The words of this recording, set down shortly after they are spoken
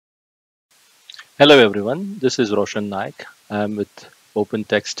Hello everyone, this is Roshan Naik. I am with Open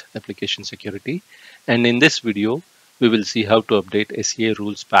Text Application Security, and in this video we will see how to update SCA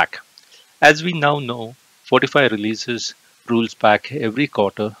rules pack. As we now know, Fortify releases rules pack every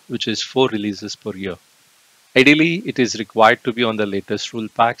quarter, which is 4 releases per year. Ideally, it is required to be on the latest rule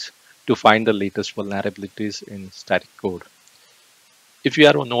packs to find the latest vulnerabilities in static code. If you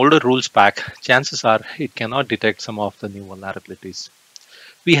are on older rules pack, chances are it cannot detect some of the new vulnerabilities.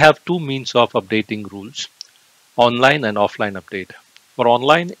 We have two means of updating rules: online and offline update. For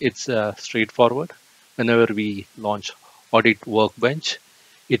online, it's straightforward. Whenever we launch Audit Workbench,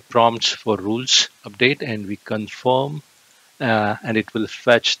 it prompts for rules update and we confirm and it will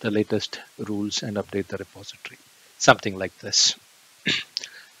fetch the latest rules and update the repository. Something like this.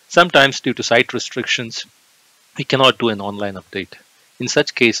 Sometimes, due to site restrictions, we cannot do an online update. In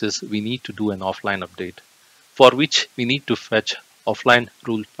such cases, we need to do an offline update, for which we need to fetch offline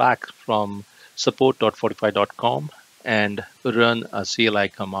rule pack from support.fortify.com and run a CLI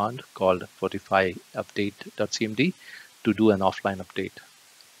command called fortify update.cmd to do an offline update.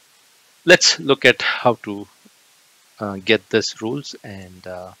 Let's look at how to get these rules and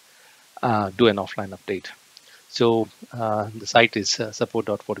do an offline update. So the site is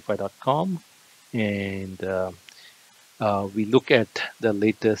support.fortify.com, and we look at the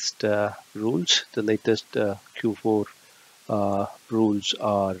latest rules. The latest Q4 rules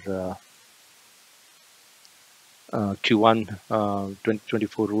are Q1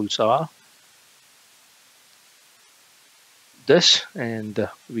 2024 rules are this, and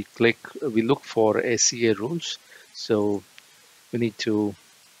we look for SCA rules. So we need to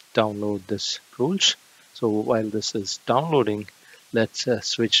download this rules. So while this is downloading, let's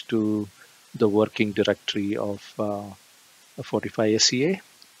switch to the working directory of Fortify SCA.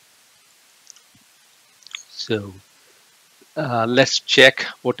 So let's check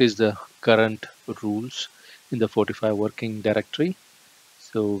what is the current rules in the Fortify working directory.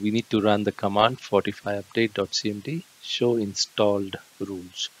 So we need to run the command fortify update.cmd show installed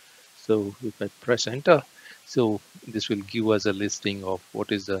rules. So if I press enter, so this will give us a listing of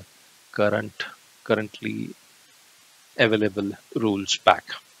what is the currently available rules pack.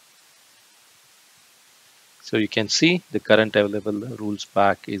 So you can see the current available rules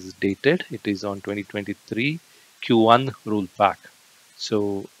pack is dated. It is on 2023 Q1 rule pack.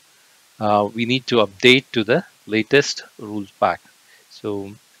 So we need to update to the latest rules pack.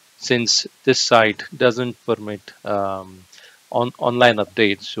 So since this site doesn't permit online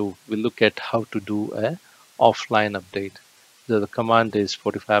updates, so we'll look at how to do a offline update. The command is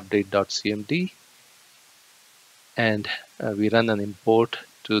fortify update.cmd, and we run an import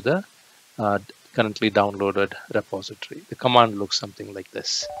to the currently downloaded repository. The command looks something like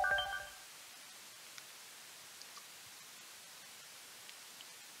this.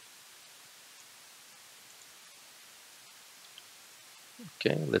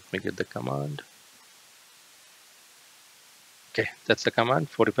 Okay, let me get the command. Okay, that's the command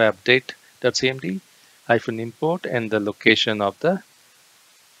fortify update.cmd -import and the location of the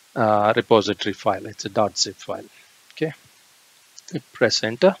repository file. It's a .zip file. Okay, press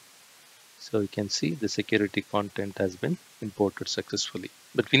enter. So you can see the security content has been imported successfully.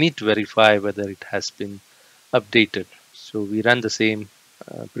 But we need to verify whether it has been updated. So we run the same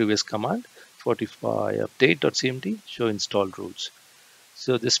previous command fortify update.cmd show installed rules.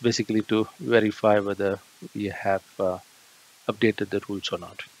 So this basically to verify whether we have updated the rules or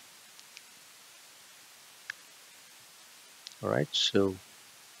not. All right, so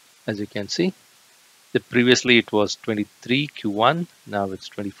as you can see, that previously it was 23 Q1, now it's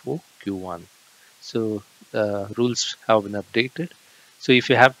 24 Q1. So the rules have been updated. So if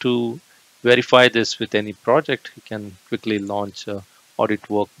you have to verify this with any project, you can quickly launch Audit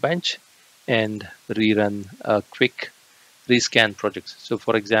Workbench and rerun a quick rescan projects. So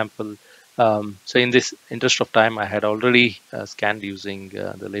for example, so in this interest of time, I had already scanned using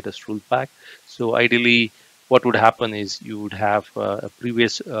the latest rule pack. So ideally, what would happen is you would have a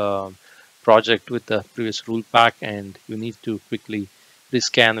previous project with the previous rule pack, and you need to quickly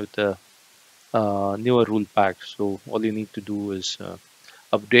rescan with the newer rule pack. So all you need to do is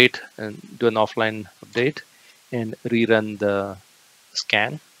update and do an offline update and rerun the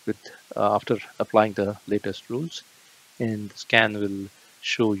scan with after applying the latest rules, and the scan will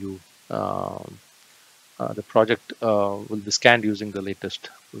show you the project will be scanned using the latest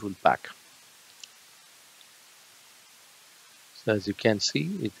rule pack. So as you can see,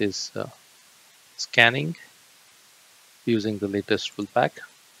 it is scanning using the latest rule pack.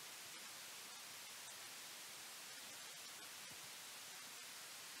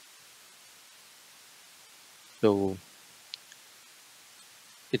 So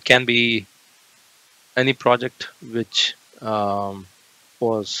it can be any project which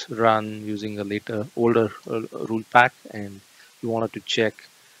was run using a later older rule pack, and you wanted to check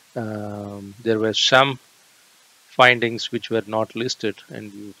there were some findings which were not listed,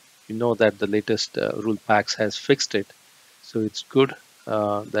 and you know that the latest rule packs has fixed it. So it's good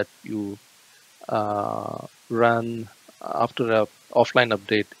that you run after a offline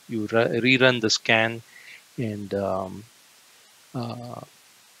update, you rerun the scan and uh,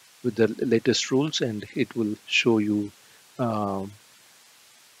 with the latest rules, and it will show you um,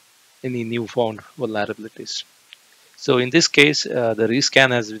 any new found vulnerabilities. So in this case, the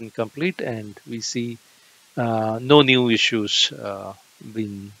rescan has been complete, and we see no new issues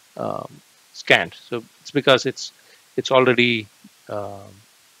been scanned. So it's because it's already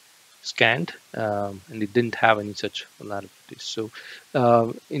scanned, and it didn't have any such vulnerabilities. So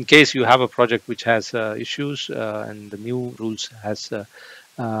in case you have a project which has issues and the new rules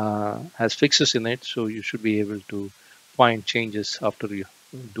has fixes in it, so you should be able to find changes after you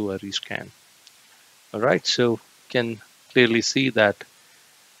do a rescan. All right, so you can clearly see that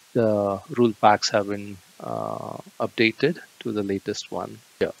the rule packs have been updated to the latest one.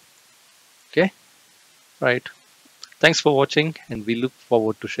 Yeah. Okay. Right. Thanks for watching, and we look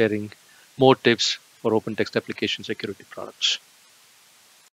forward to sharing more tips for open text application security products.